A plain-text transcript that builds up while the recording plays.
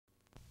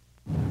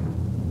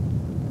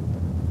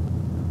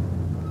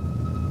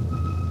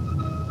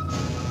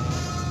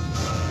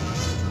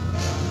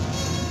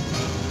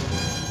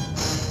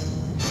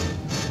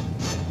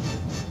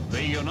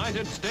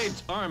United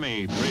States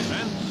Army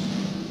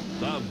presents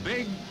The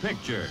Big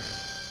Picture,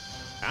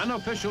 an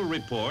official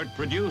report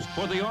produced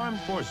for the armed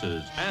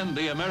forces and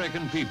the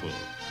American people.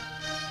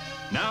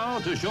 Now,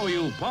 to show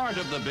you part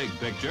of the big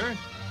picture,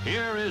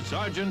 here is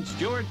Sergeant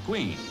Stuart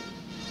Queen.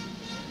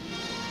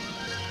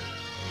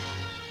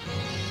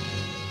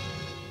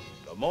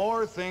 The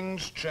more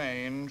things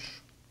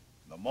change,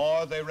 the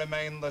more they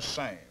remain the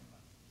same.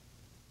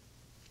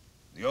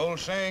 The old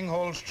saying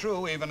holds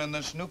true even in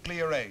this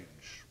nuclear age.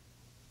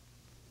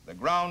 The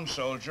ground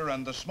soldier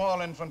and the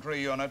small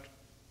infantry unit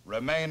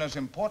remain as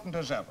important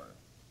as ever.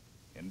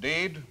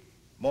 Indeed,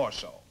 more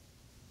so.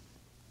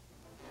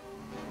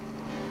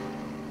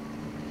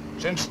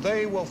 Since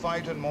they will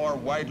fight in more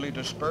widely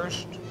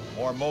dispersed,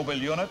 more mobile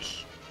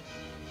units,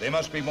 they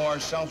must be more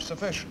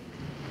self-sufficient,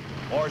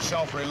 more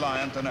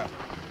self-reliant than ever.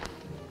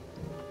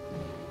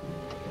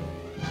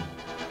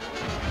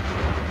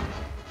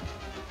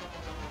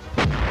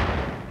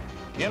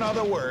 In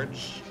other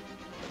words,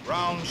 the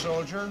ground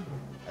soldier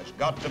has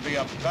got to be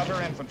a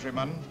better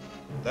infantryman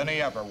than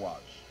he ever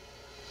was,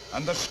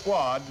 and the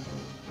squad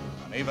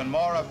an even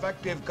more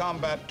effective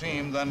combat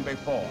team than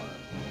before.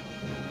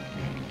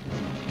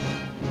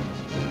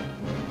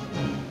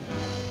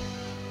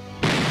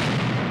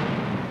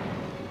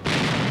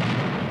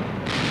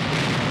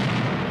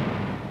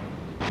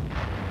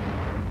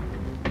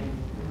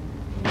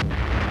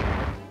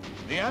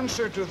 The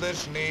answer to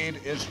this need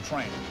is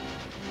training.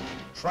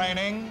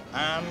 Training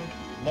and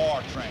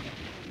more training.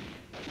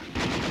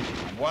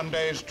 And one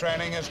day's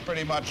training is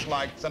pretty much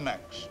like the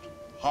next,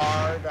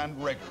 hard and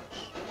rigorous.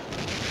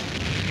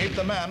 Keep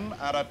the men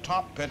at a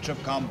top pitch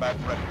of combat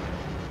readiness.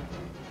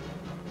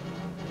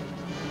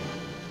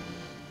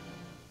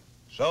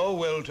 So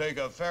we'll take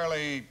a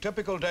fairly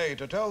typical day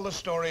to tell the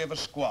story of a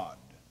squad.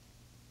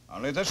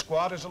 Only this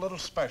squad is a little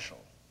special.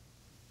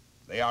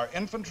 They are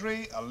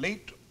infantry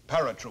elite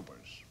paratroopers.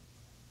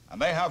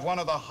 And they have one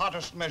of the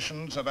hottest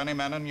missions of any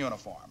men in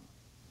uniform.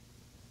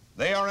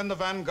 They are in the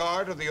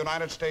vanguard of the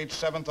United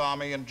States 7th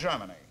Army in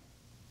Germany.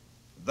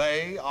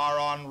 They are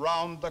on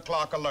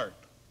round-the-clock alert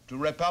to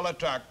repel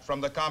attack from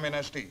the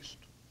communist East,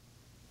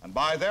 and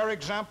by their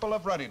example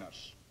of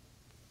readiness,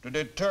 to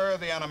deter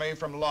the enemy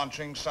from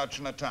launching such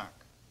an attack.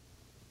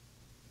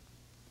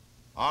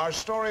 Our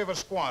story of a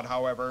squad,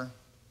 however,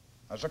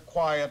 has a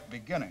quiet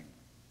beginning.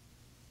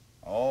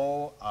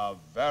 Oh, a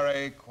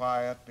very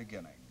quiet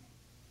beginning.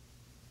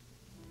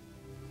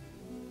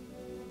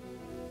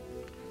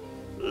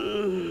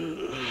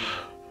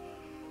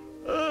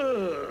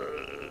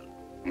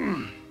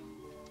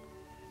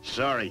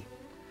 Sorry.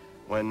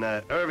 When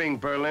Irving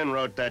Berlin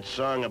wrote that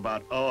song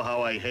about "Oh,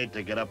 how I hate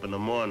to get up in the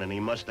morning," he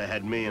must have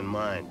had me in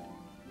mind.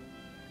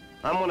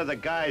 I'm one of the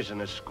guys in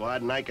this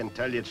squad, and I can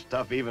tell you it's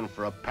tough even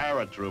for a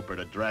paratrooper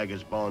to drag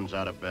his bones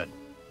out of bed.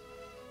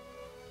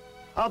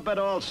 I'll bet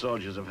all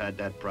soldiers have had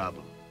that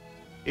problem,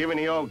 even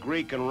the old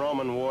Greek and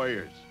Roman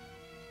warriors.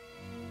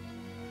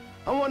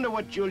 I wonder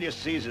what Julius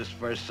Caesar's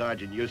first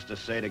sergeant used to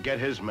say to get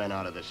his men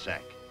out of the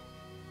sack.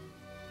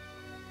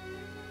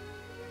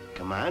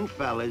 Come on,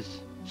 fellas.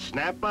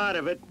 Snap out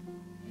of it.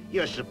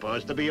 You're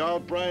supposed to be all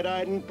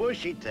bright-eyed and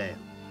bushy-tailed,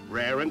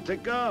 raring to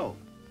go.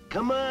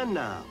 Come on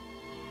now.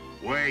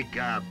 Wake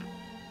up.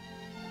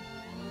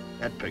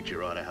 That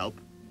picture ought to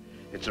help.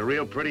 It's a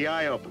real pretty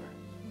eye-opener.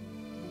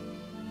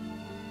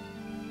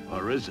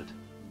 Or is it?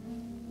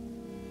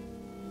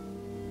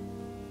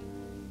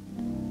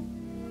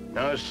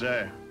 No,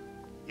 sir.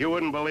 You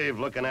wouldn't believe,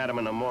 looking at him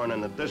in the morning,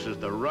 that this is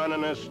the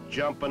runningest,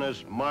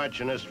 jumpingest,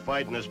 marchingest,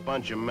 fightingest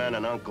bunch of men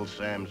in Uncle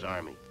Sam's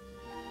army.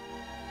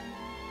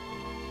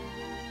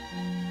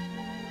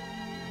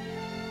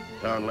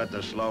 Don't let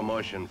the slow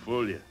motion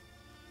fool you.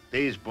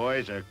 These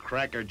boys are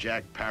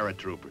crackerjack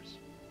paratroopers.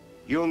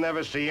 You'll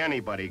never see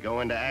anybody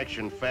go into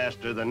action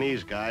faster than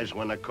these guys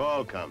when the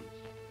call comes.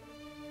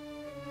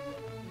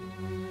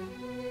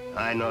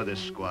 I know this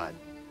squad,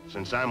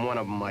 since I'm one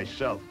of them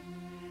myself.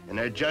 And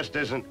there just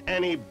isn't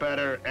any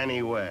better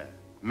anywhere.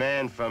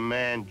 Man for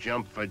man,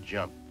 jump for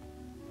jump.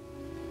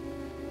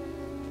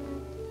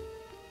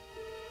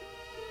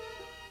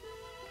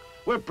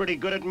 We're pretty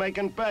good at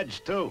making beds,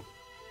 too.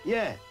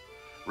 Yeah,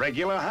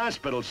 regular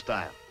hospital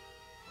style.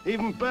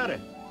 Even better.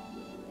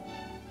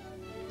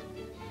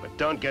 But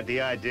don't get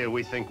the idea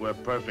we think we're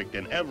perfect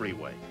in every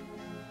way.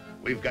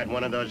 We've got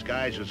one of those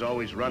guys who's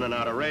always running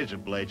out of razor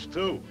blades,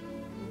 too.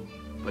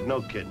 But no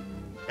kidding.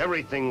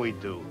 Everything we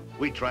do,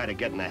 we try to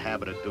get in the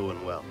habit of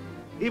doing well,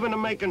 even to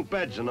making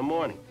beds in the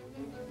morning.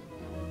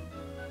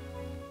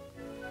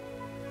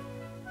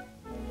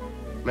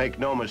 Make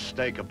no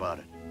mistake about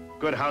it.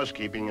 Good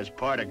housekeeping is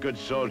part of good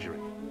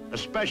soldiering,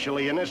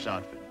 especially in this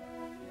outfit.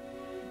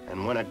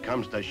 And when it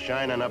comes to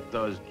shining up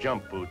those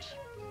jump boots,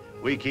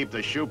 we keep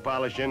the shoe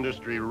polish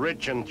industry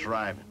rich and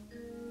thriving.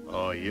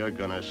 Oh, you're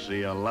gonna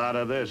see a lot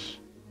of this.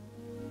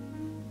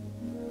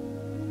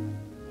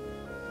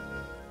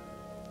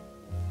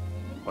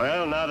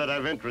 Well, now that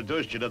I've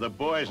introduced you to the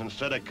boys and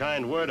said a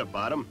kind word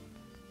about them,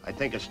 I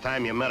think it's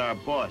time you met our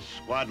boss,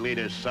 Squad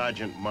Leader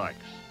Sergeant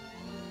Marks.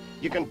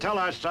 You can tell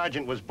our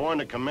sergeant was born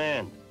to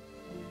command.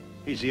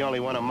 He's the only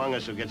one among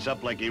us who gets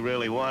up like he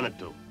really wanted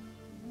to.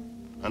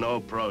 An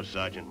old pro,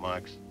 Sergeant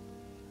Marks.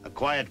 A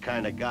quiet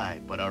kind of guy,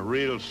 but a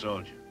real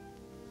soldier.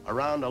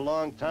 Around a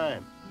long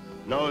time.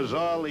 Knows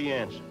all the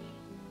answers.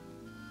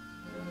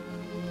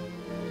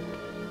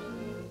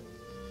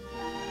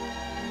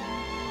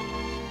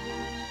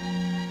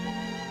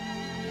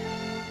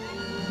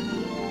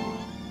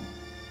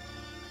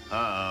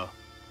 Uh-oh.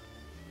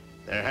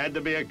 There had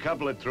to be a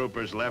couple of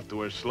troopers left who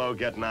were slow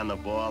getting on the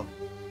ball.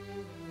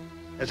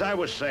 As I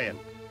was saying,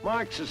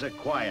 Marks is a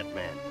quiet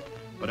man,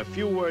 but a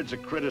few words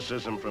of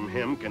criticism from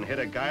him can hit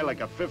a guy like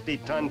a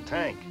 50-ton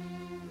tank.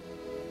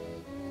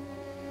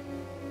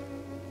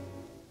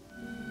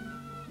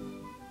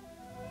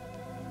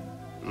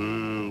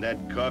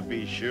 That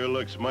coffee sure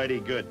looks mighty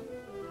good.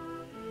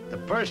 The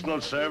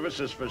personal service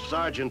is for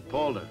Sergeant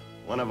Polder,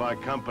 one of our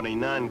company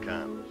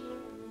non-coms.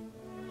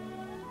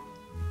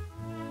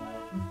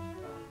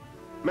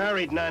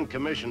 Married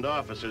non-commissioned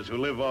officers who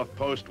live off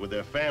post with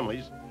their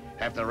families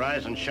have to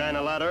rise and shine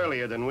a lot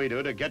earlier than we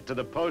do to get to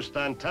the post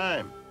on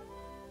time.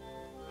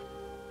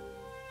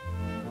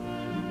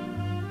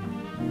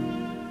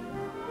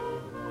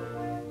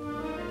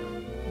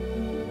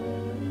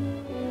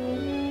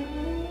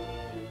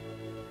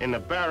 In the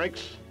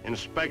barracks,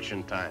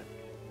 inspection time.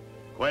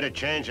 Quite a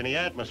change in the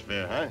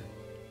atmosphere, huh?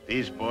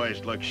 These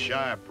boys look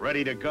sharp,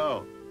 ready to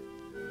go.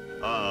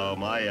 Uh-oh,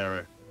 my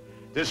error.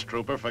 This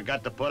trooper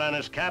forgot to put on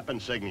his cap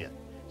insignia,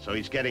 so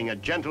he's getting a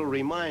gentle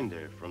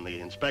reminder from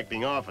the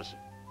inspecting officer.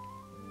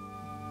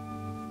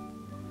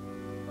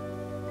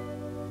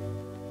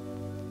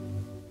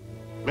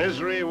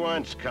 Misery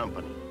wants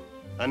company.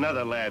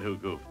 Another lad who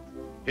goofed.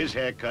 His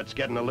haircut's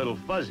getting a little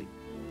fuzzy.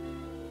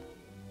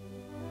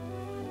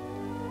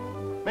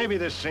 Maybe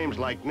this seems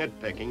like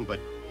nitpicking, but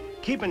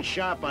keeping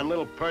sharp on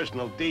little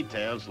personal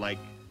details like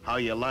how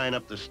you line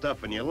up the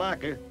stuff in your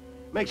locker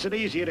makes it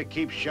easier to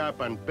keep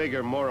sharp on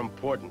bigger, more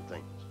important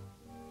things.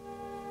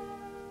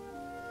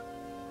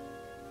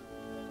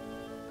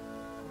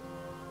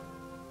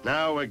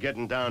 Now we're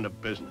getting down to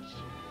business.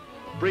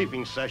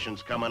 Briefing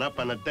session's coming up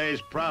on the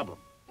day's problem.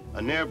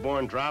 An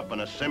airborne drop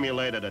and a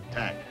simulated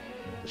attack.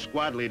 The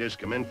squad leaders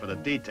come in for the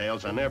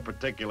details on their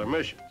particular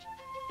missions.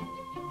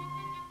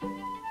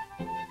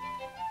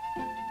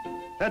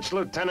 That's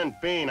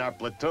Lieutenant Bean, our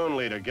platoon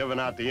leader, giving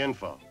out the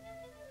info.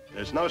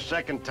 There's no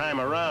second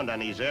time around on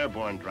these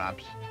airborne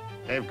drops.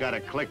 They've got to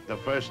click the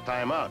first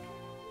time out.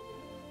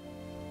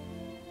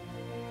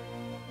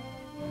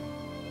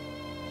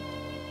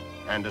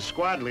 And the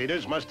squad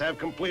leaders must have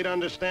complete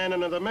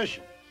understanding of the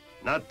mission.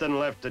 Nothing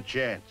left to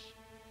chance.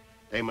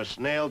 They must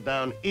nail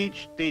down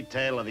each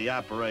detail of the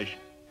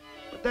operation.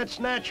 But that's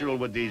natural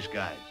with these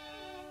guys.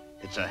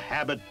 It's a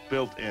habit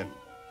built in.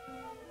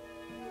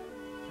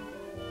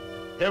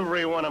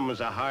 Every one of them is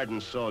a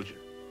hardened soldier.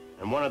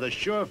 And one of the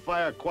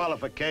surefire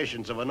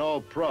qualifications of an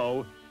old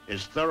pro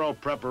is thorough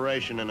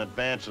preparation in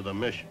advance of the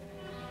mission.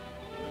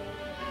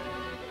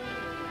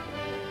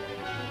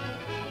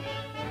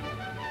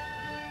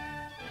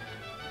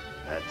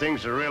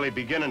 Things are really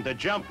beginning to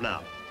jump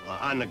now.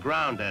 On the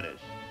ground, that is.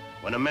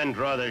 When the men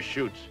draw their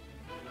chutes.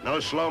 No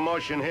slow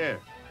motion here.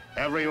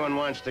 Everyone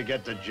wants to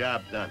get the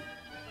job done.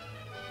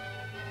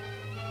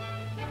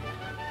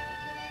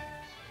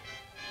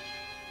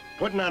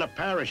 Putting on a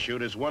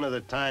parachute is one of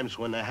the times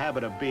when the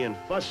habit of being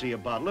fussy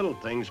about little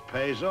things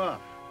pays off.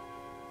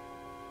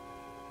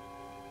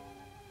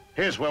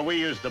 Here's where we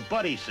use the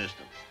buddy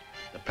system,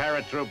 the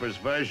paratrooper's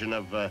version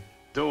of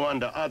do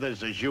unto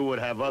others as you would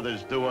have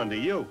others do unto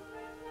you.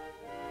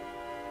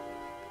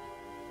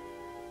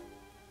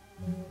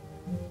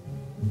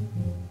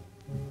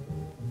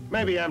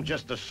 Maybe I'm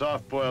just a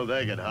soft-boiled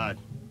egg at heart,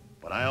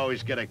 but I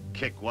always get a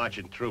kick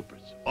watching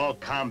troopers, all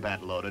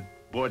combat loaded,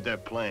 board their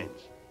planes.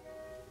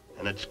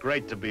 And it's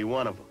great to be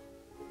one of them.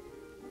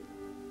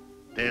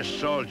 They're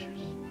soldiers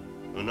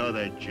who know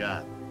their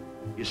job.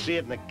 You see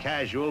it in the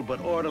casual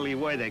but orderly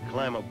way they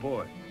climb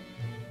aboard.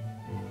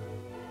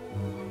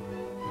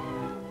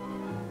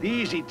 The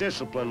easy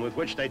discipline with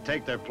which they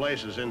take their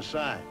places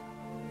inside.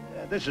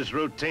 This is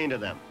routine to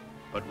them,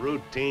 but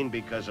routine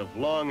because of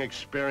long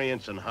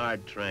experience and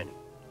hard training.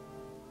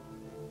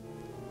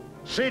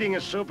 Seating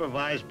is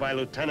supervised by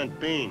Lieutenant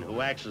Bean,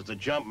 who acts as the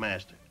jump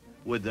master,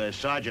 with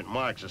Sergeant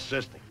Marks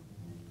assisting.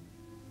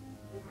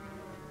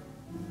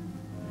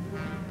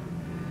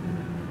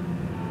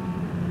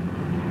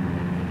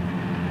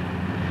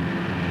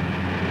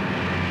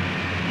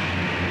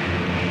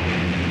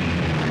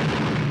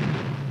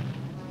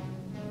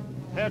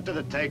 After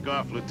the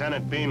takeoff,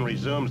 Lieutenant Bean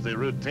resumes the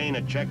routine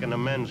of checking the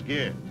men's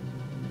gear.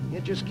 You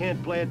just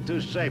can't play it too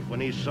safe when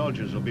these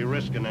soldiers will be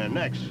risking their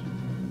necks.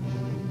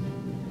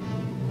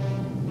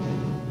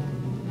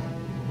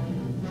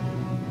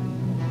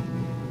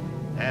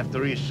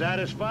 After he's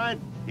satisfied,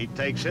 he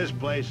takes his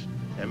place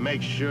and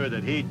makes sure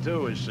that he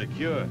too is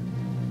secure.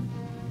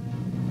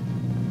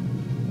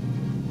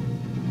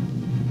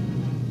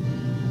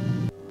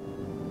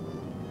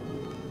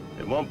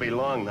 It won't be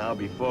long now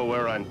before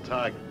we're on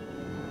target.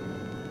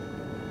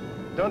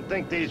 Don't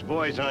think these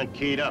boys aren't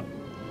keyed up.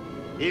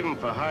 Even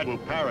for hardened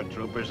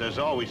paratroopers, there's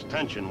always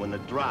tension when the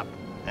drop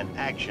and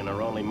action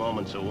are only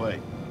moments away.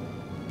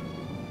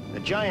 The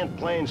giant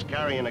planes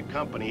carrying a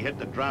company hit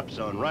the drop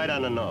zone right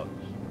on the nose.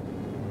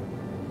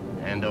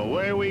 And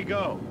away we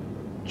go.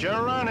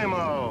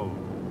 Geronimo!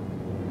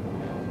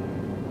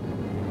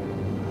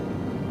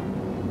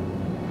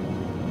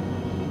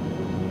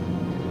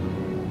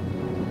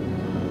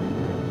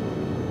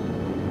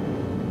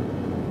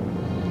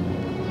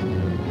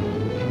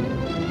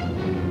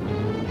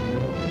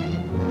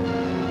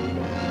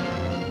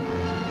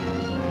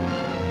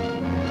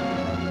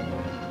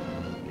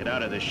 Get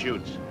out of the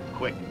chutes,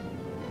 quick.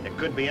 There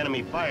could be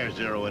enemy fire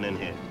zeroing in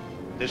here.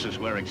 This is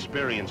where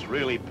experience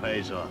really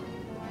pays off.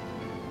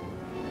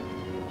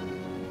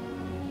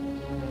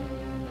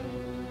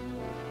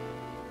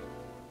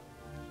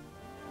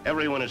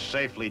 Everyone is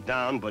safely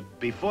down, but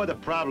before the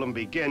problem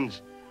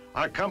begins,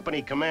 our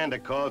company commander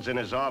calls in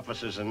his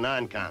officers and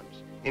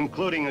non-coms,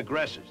 including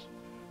aggressors,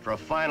 for a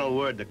final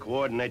word to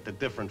coordinate the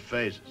different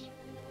phases.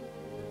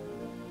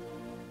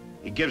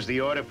 He gives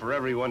the order for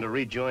everyone to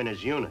rejoin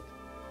his unit.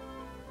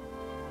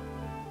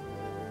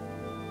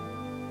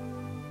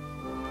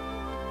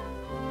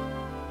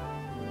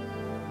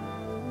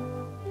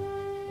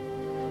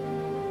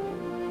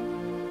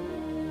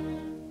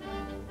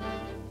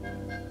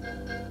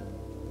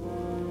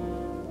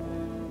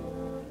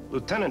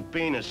 Lieutenant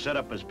Bean has set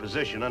up his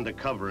position under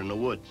cover in the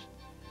woods.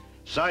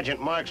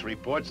 Sergeant Marks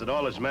reports that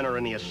all his men are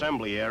in the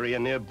assembly area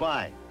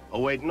nearby,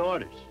 awaiting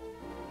orders.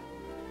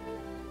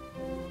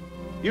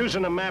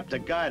 Using a map to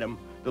guide them,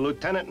 the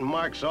lieutenant and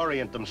Marks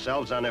orient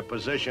themselves on their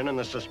position and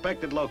the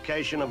suspected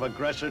location of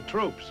aggressor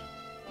troops.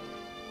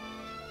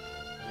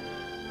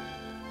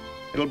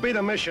 It'll be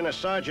the mission of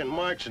Sergeant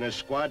Marks and his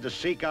squad to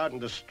seek out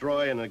and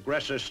destroy an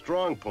aggressor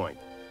strong point.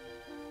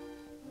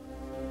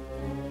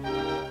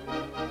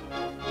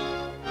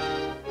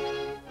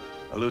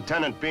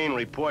 Lieutenant Bean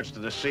reports to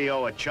the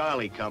CO at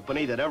Charlie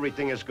Company that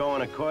everything is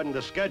going according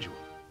to schedule.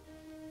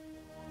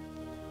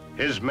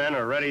 His men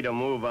are ready to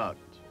move out.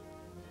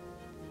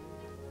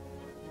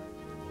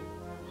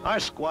 Our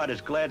squad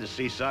is glad to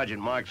see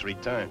Sergeant Marks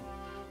return.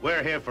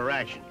 We're here for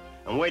action,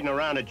 and waiting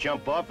around to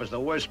jump off is the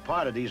worst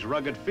part of these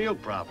rugged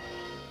field problems.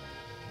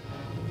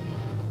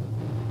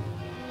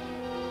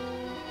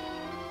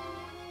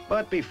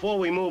 But before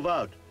we move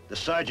out, the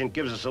sergeant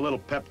gives us a little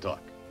pep talk.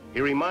 He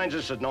reminds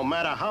us that no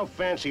matter how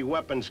fancy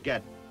weapons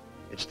get,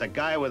 it's the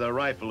guy with a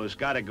rifle who's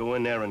got to go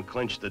in there and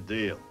clinch the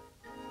deal.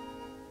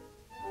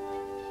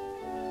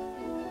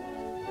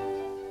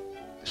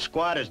 The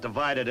squad is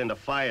divided into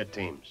fire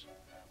teams.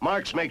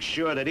 Marks makes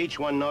sure that each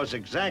one knows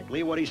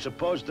exactly what he's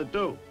supposed to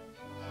do.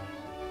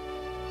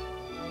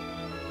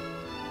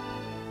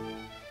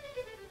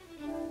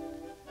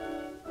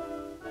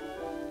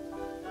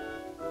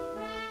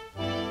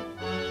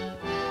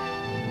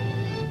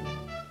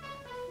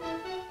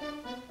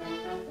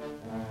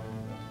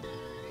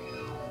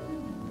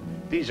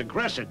 These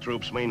aggressor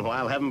troops,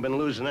 meanwhile, haven't been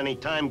losing any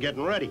time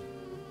getting ready.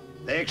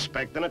 They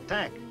expect an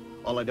attack,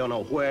 all they don't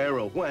know where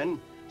or when,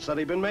 so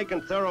they've been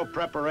making thorough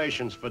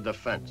preparations for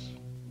defense.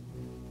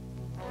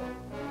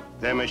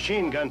 Their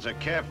machine guns are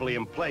carefully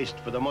emplaced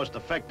for the most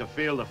effective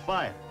field of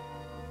fire.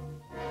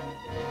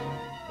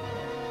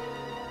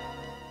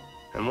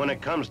 And when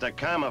it comes to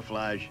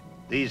camouflage,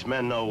 these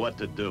men know what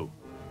to do.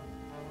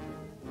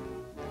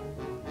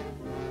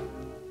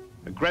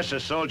 Aggressor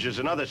soldiers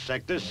in other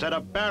sectors set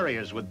up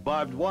barriers with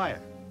barbed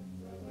wire.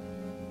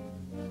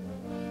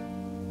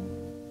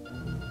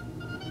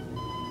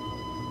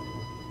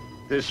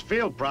 This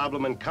field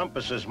problem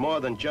encompasses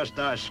more than just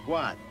our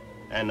squad,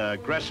 and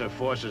aggressor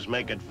forces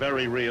make it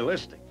very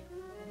realistic.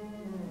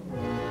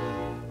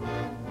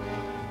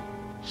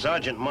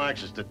 Sergeant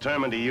Marks is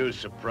determined to use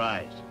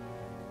surprise.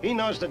 He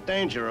knows the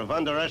danger of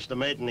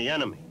underestimating the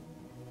enemy.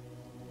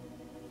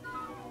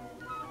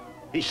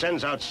 He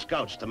sends out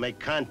scouts to make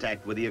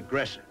contact with the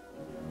aggressor,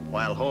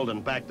 while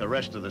holding back the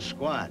rest of the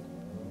squad.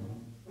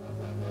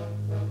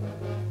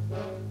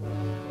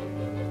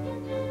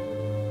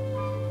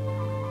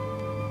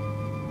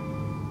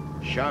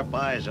 Sharp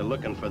eyes are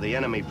looking for the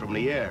enemy from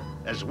the air,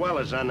 as well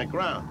as on the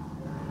ground.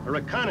 A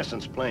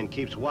reconnaissance plane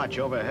keeps watch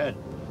overhead.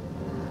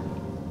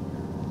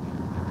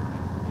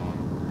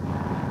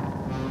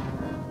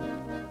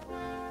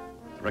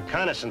 The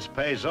reconnaissance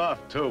pays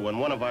off, too, when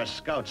one of our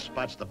scouts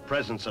spots the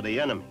presence of the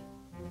enemy.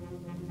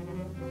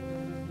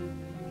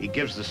 He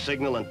gives the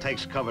signal and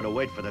takes cover to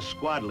wait for the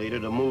squad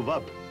leader to move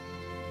up.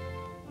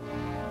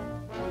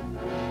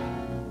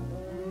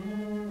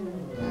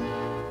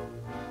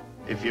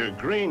 If you're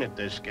green at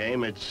this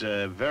game, it's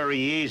very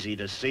easy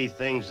to see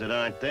things that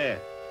aren't there.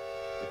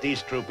 But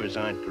these troopers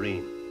aren't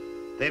green.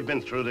 They've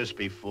been through this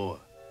before,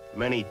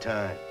 many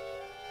times.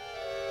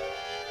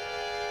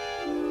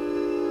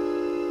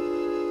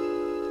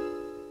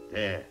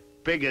 There,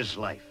 big as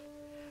life.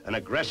 An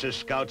aggressor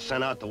scout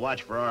sent out to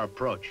watch for our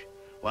approach,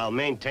 while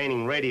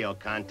maintaining radio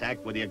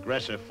contact with the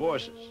aggressor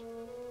forces.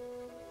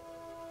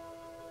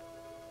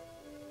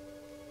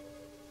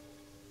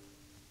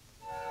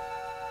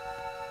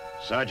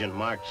 Sergeant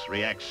Marks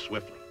reacts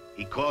swiftly.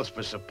 He calls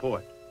for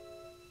support.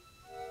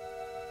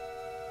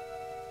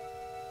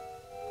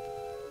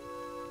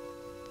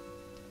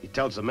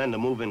 tells the men to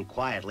move in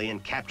quietly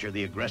and capture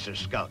the aggressor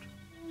scout.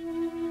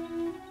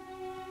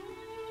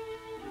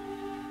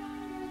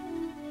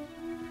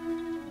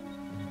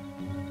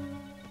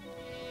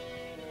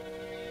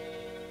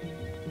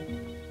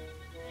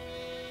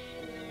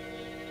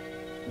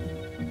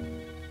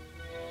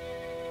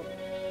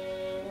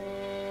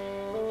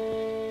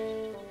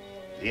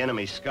 The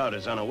enemy scout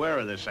is unaware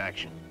of this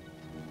action.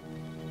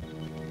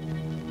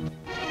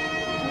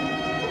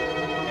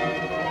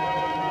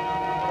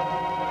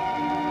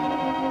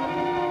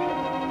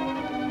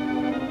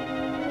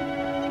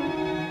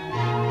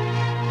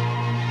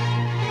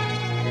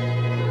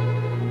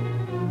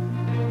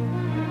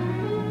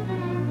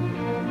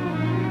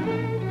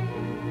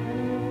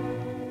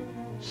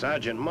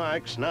 Sergeant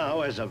Marks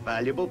now is a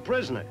valuable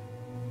prisoner.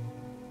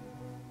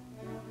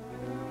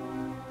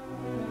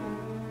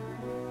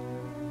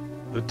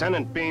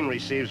 Lieutenant Bean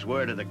receives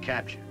word of the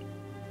capture.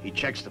 He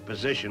checks the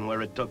position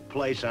where it took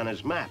place on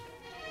his map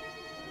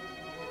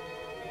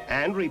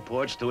and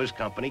reports to his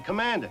company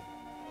commander.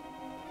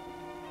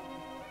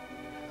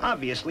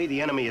 Obviously,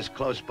 the enemy is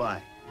close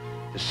by.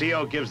 The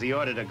CO gives the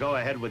order to go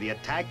ahead with the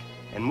attack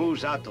and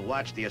moves out to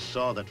watch the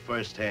assault at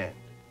first hand.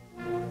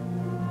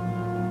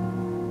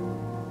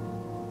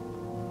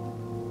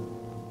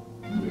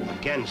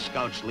 Again,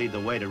 scouts lead the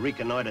way to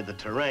reconnoiter the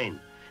terrain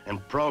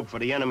and probe for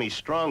the enemy's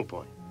strong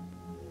point.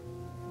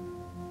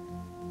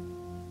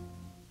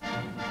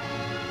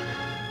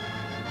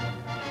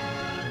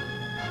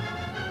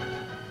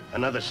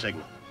 Another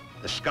signal.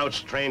 The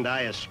scout's trained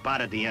eye has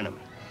spotted the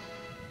enemy.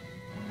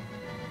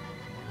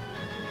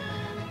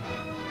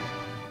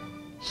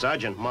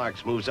 Sergeant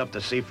Marks moves up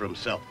to see for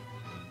himself.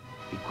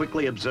 He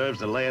quickly observes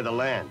the lay of the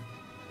land,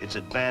 its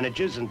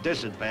advantages and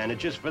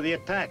disadvantages for the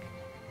attack.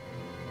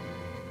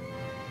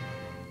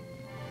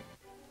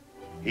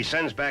 He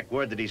sends back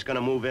word that he's going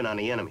to move in on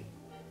the enemy.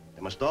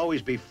 There must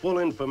always be full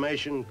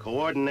information,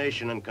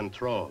 coordination, and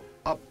control,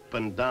 up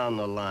and down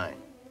the line.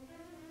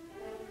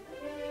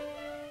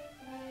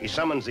 He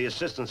summons the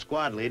assistant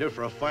squad leader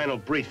for a final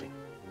briefing.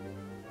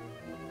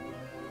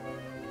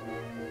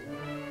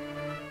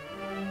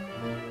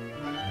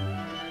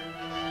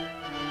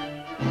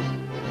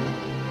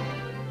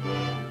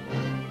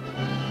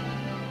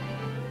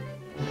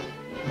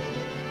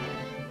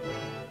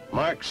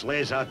 Marks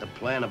lays out the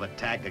plan of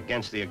attack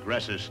against the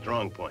aggressor's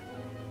strong point.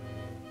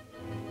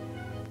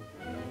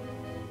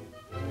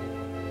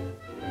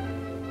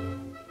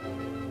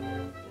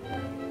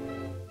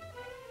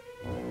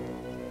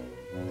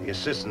 The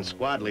assistant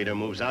squad leader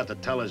moves out to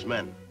tell his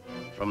men,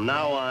 from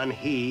now on,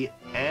 he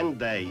and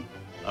they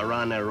are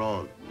on their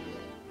own.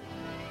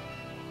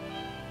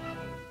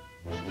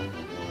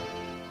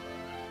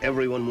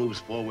 Everyone moves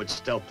forward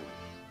stealthily,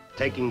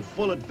 taking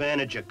full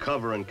advantage of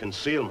cover and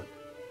concealment.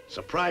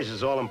 Surprise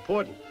is all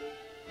important.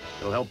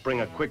 It'll help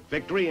bring a quick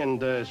victory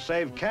and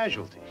save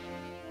casualties.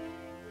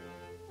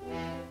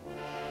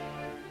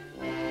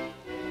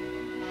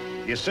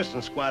 The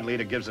assistant squad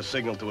leader gives a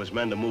signal to his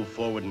men to move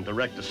forward and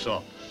direct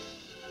assault.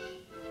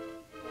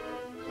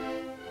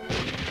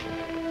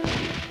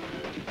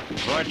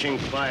 Launching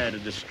fire to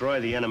destroy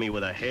the enemy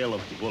with a hail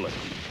of bullets.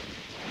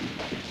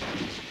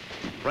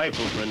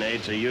 Rifle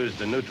grenades are used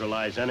to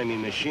neutralize enemy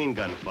machine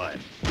gun fire.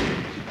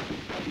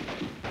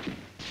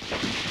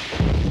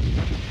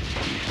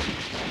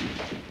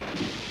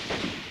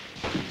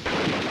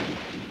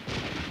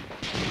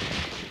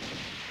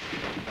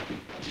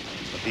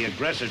 But the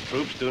aggressor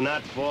troops do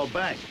not fall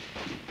back.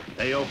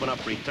 They open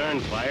up return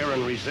fire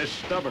and resist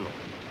stubbornly.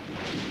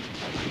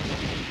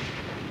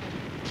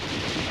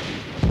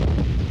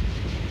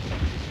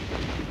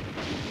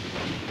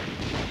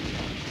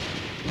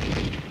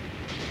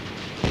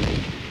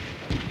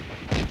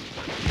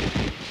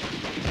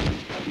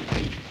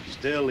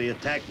 Still, the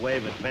attack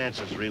wave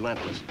advances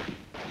relentlessly.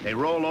 They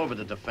roll over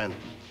the defenders,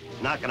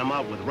 knocking them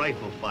out with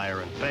rifle fire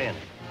and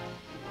bayonet.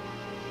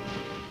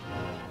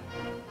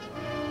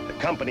 The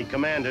company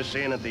commander,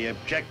 seeing that the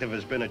objective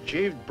has been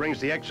achieved, brings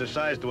the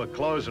exercise to a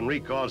close and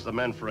recalls the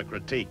men for a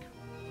critique.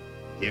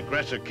 The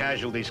aggressor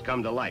casualties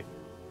come to life.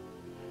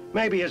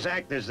 Maybe as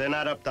actors, they're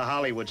not up to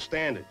Hollywood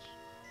standards,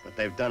 but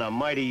they've done a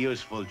mighty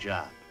useful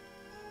job.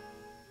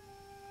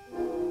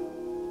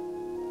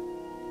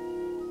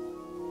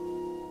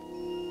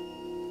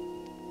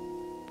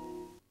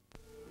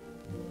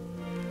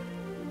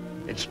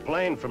 It's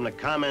plain from the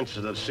comments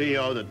of the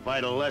CO that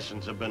vital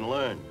lessons have been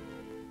learned.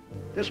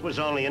 This was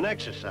only an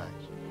exercise,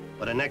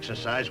 but an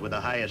exercise with the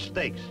highest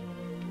stakes.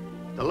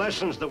 The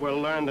lessons that were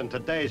learned in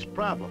today's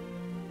problem,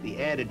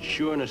 the added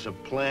sureness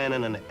of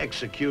planning and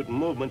executing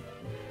movement,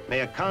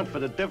 may account for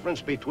the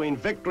difference between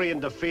victory and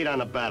defeat on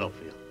the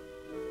battlefield.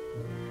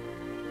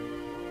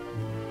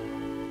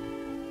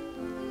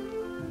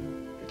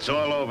 It's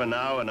all over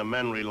now and the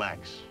men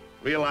relax,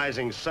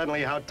 realizing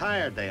suddenly how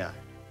tired they are.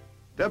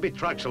 There'll be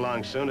trucks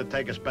along soon to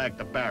take us back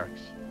to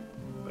barracks.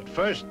 But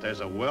first,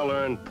 there's a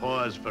well-earned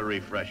pause for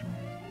refreshment.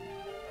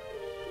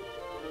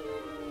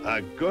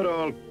 A good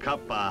old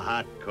cup of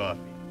hot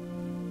coffee.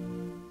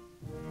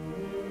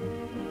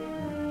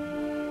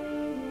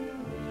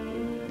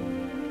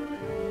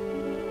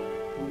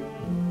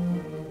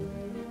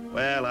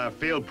 Well, our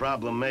field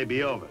problem may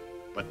be over,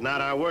 but not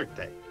our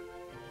workday.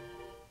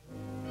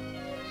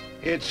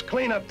 It's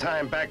cleanup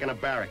time back in the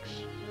barracks.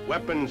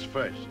 Weapons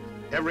first.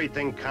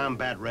 Everything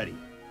combat ready.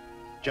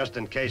 Just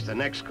in case the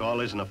next call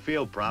isn't a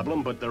field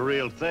problem, but the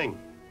real thing.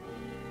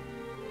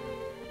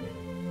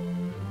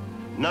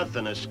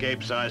 Nothing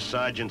escapes our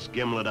sergeant's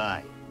gimlet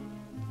eye.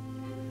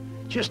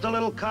 Just a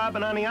little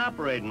carbon on the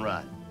operating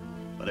rod,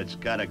 but it's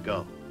gotta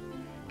go.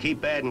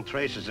 Keep adding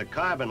traces of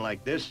carbon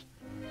like this,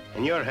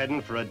 and you're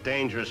heading for a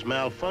dangerous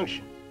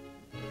malfunction.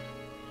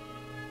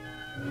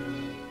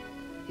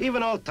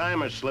 Even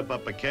old-timers slip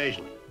up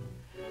occasionally.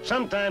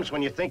 Sometimes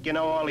when you think you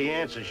know all the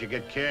answers, you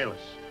get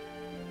careless.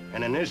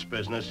 And in this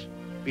business,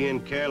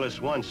 being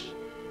careless once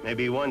may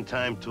be one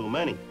time too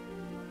many.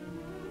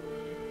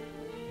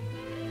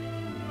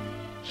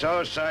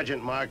 So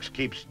Sergeant Marks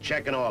keeps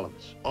checking all of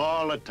us,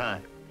 all the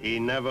time. He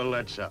never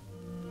lets up.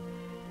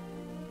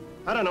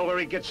 I don't know where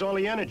he gets all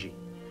the energy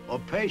or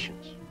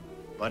patience,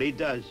 but he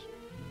does.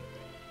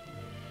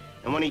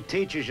 And when he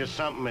teaches you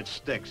something, it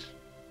sticks,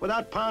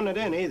 without pounding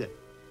it in either.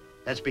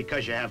 That's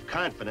because you have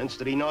confidence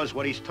that he knows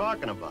what he's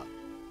talking about.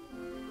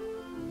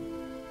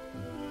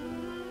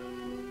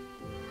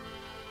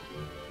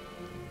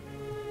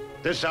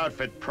 This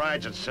outfit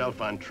prides itself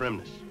on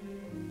trimness.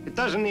 It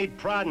doesn't need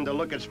prodding to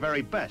look its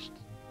very best,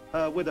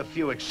 with a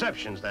few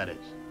exceptions, that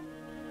is.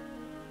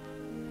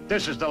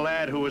 This is the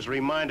lad who was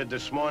reminded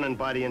this morning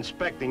by the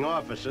inspecting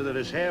officer that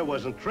his hair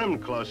wasn't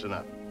trimmed close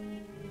enough.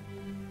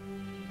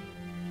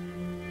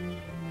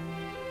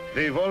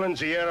 Wie wollen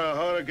Sie Ihre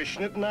Haare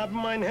geschnitten haben,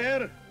 mein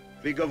Herr?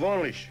 Wie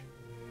gewöhnlich.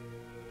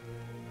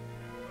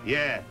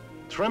 Yeah,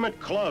 trim it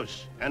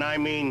close, and I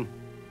mean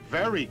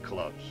very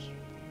close.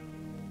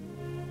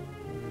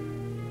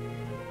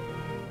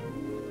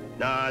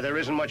 Nah, there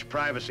isn't much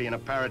privacy in a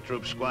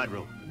paratroop squad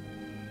room.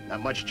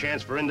 Not much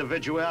chance for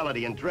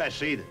individuality in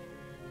dress either.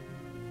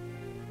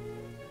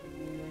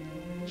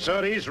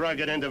 So these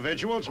rugged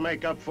individuals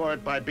make up for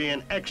it by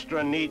being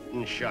extra neat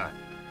and sharp.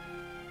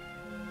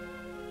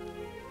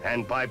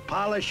 And by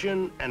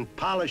polishing and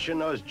polishing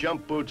those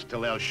jump boots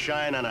till they'll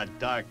shine on a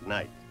dark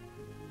night.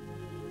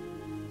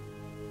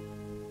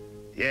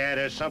 Yeah,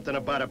 there's something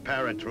about a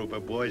paratrooper,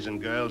 boys and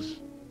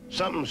girls.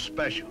 Something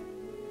special.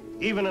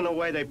 Even in the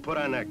way they put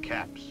on their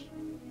caps.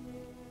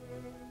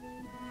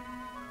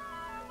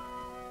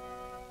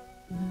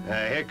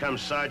 Here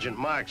comes Sergeant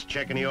Marks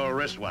checking the old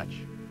wristwatch.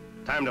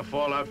 Time to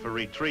fall out for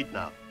retreat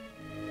now.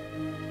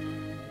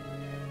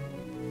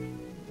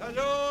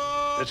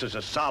 This is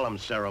a solemn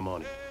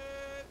ceremony.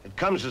 It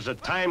comes as a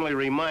timely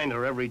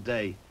reminder every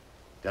day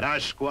that our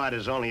squad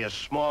is only a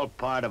small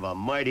part of a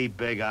mighty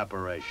big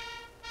operation.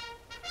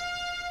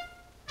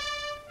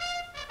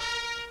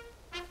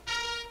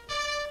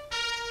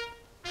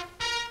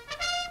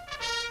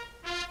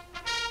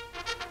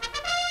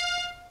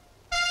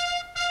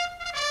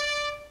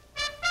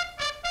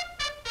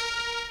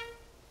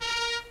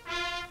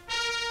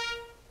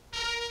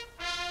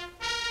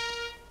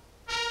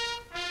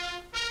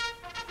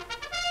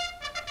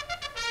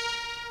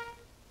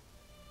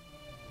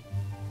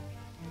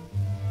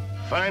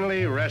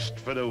 Finally, rest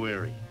for the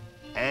weary.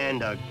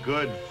 And a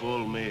good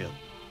full meal.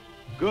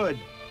 Good,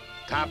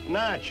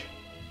 top-notch.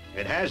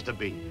 It has to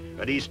be,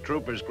 or these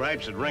troopers'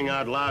 gripes would ring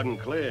out loud and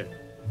clear.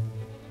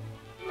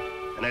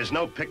 And there's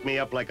no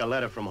pick-me-up like a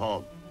letter from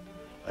home.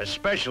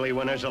 Especially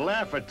when there's a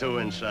laugh or two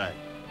inside.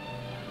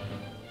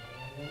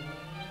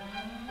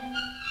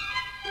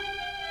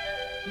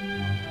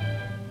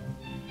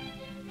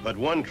 But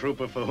one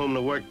trooper for whom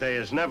the workday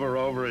is never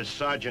over is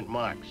Sergeant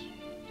Marks.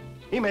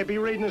 He may be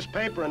reading his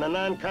paper in a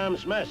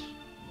non-com's mess.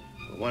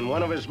 But when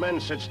one of his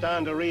men sits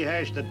down to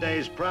rehash the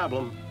day's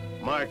problem,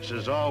 Marks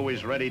is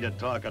always ready to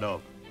talk it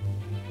over.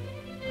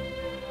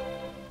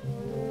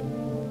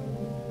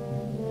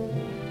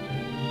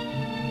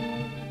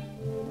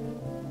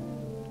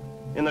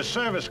 In the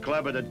service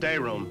club or the day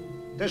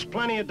room, there's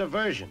plenty of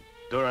diversion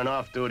during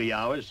off-duty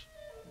hours.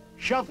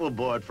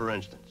 Shuffleboard, for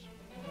instance.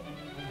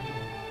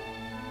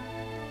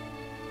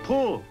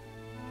 Pool.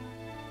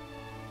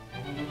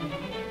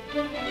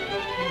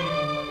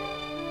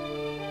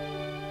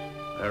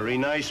 Very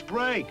nice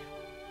break.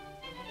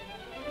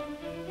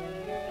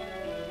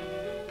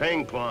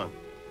 Ping pong.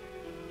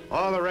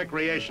 All the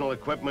recreational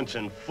equipment's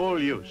in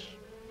full use.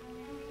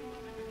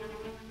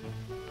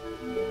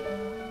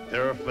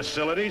 There are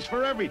facilities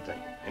for everything,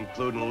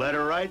 including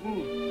letter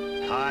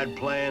writing, card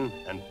playing,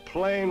 and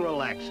plain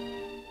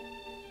relaxing.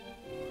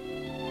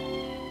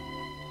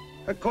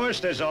 Of course,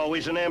 there's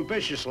always an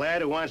ambitious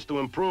lad who wants to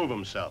improve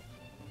himself.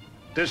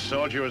 This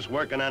soldier is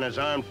working on his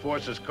Armed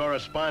Forces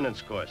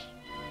Correspondence course.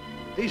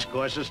 These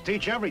courses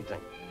teach everything,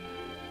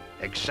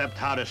 except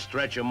how to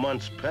stretch a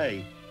month's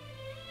pay.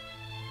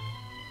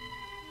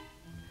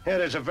 Yeah,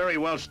 there's a very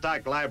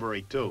well-stocked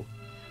library, too,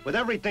 with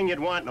everything you'd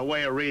want in the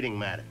way of reading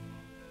matter.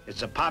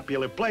 It's a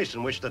popular place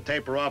in which to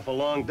taper off a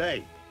long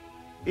day,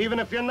 even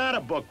if you're not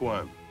a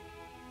bookworm.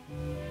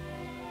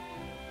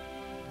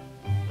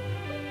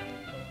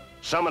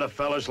 Some of the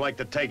fellas like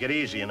to take it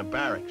easy in the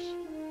barracks.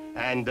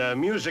 And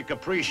music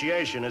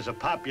appreciation is a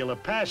popular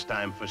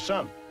pastime for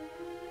some.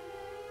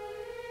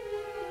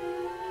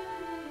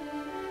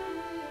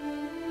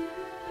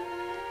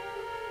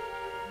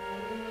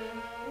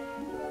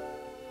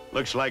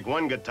 Looks like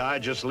one guitar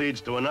just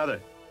leads to another,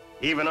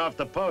 even off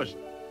the post.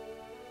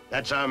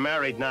 That's our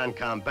married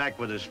non-com back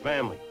with his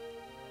family.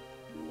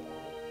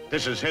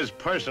 This is his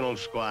personal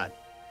squad.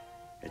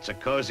 It's a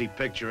cozy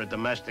picture of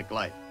domestic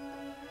life.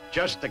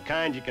 Just the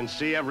kind you can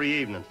see every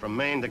evening from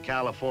Maine to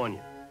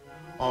California.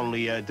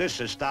 Only this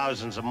is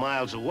thousands of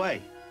miles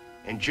away,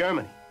 in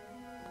Germany.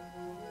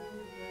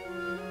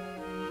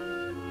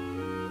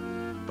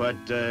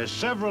 But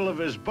several of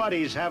his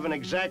buddies haven't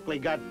exactly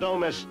got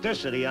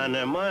domesticity on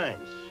their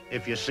minds,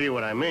 if you see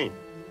what I mean.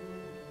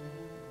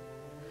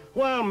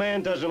 Well,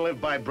 man doesn't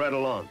live by bread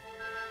alone.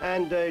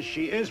 And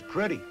she is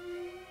pretty.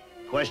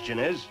 Question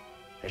is,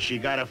 has she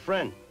got a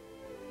friend?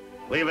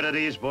 Leave it to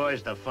these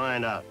boys to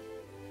find out.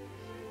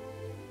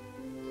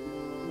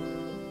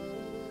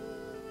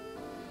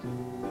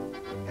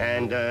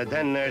 And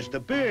then there's the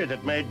beer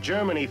that made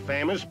Germany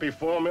famous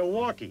before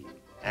Milwaukee.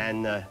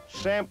 And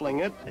sampling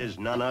it is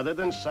none other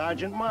than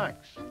Sergeant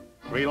Marks.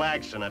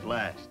 Relaxing at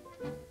last.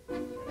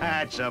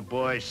 That's a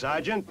boy,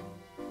 Sergeant.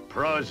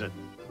 Prosit.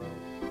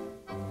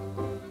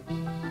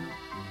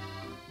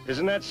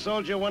 Isn't that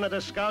soldier one of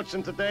the scouts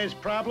in today's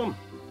problem?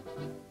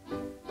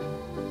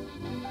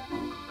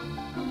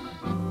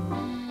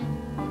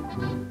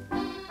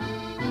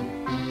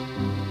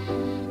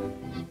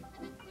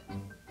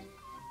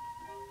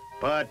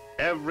 But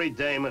every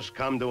day must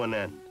come to an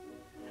end.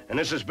 And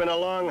this has been a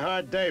long,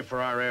 hard day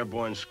for our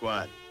airborne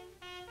squad.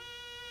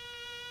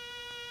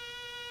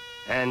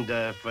 And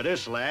for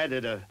this lad,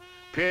 it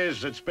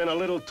appears it's been a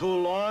little too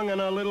long and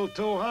a little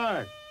too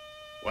hard.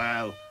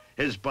 Well,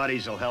 his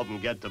buddies will help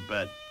him get to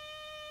bed.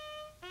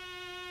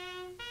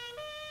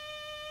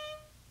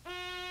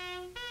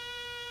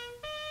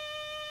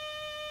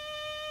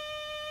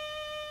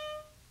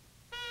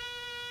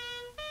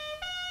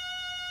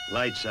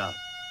 Lights out.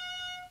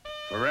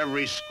 For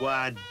every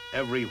squad,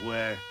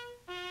 everywhere,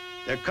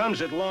 there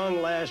comes at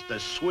long last a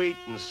sweet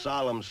and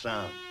solemn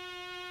sound,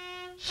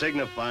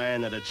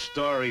 signifying that its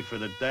story for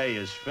the day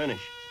is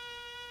finished.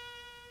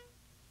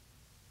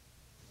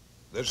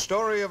 The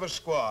story of a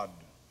squad,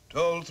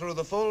 told through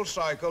the full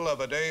cycle of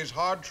a day's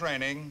hard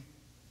training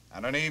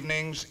and an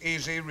evening's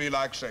easy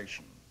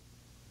relaxation.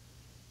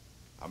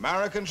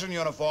 Americans in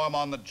uniform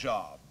on the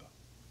job,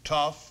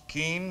 tough,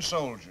 keen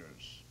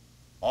soldiers.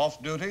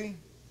 Off duty,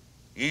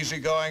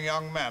 easygoing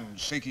young men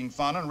seeking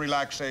fun and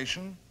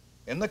relaxation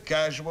in the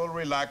casual,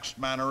 relaxed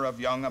manner of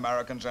young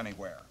Americans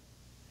anywhere.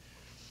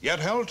 Yet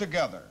held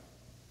together,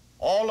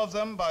 all of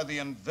them by the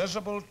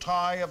invisible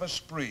tie of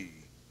esprit,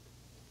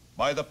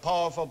 by the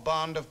powerful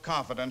bond of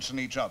confidence in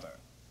each other,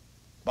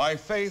 by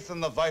faith in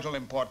the vital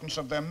importance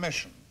of their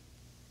mission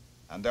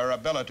and their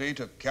ability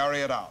to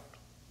carry it out.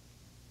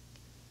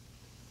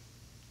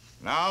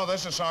 Now,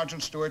 this is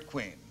Sergeant Stuart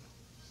Queen,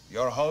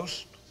 your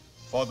host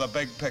for The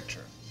Big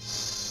Picture.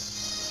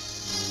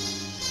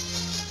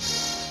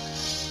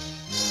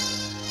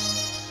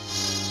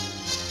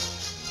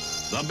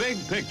 The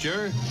Big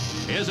Picture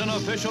is an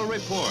official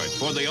report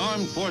for the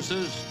armed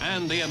forces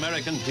and the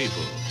American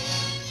people.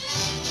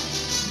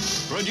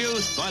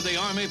 Produced by the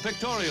Army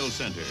Pictorial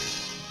Center.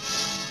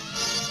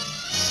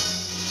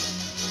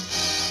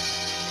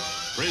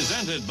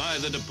 Presented by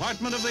the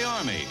Department of the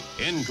Army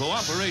in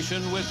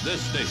cooperation with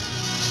this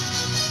station.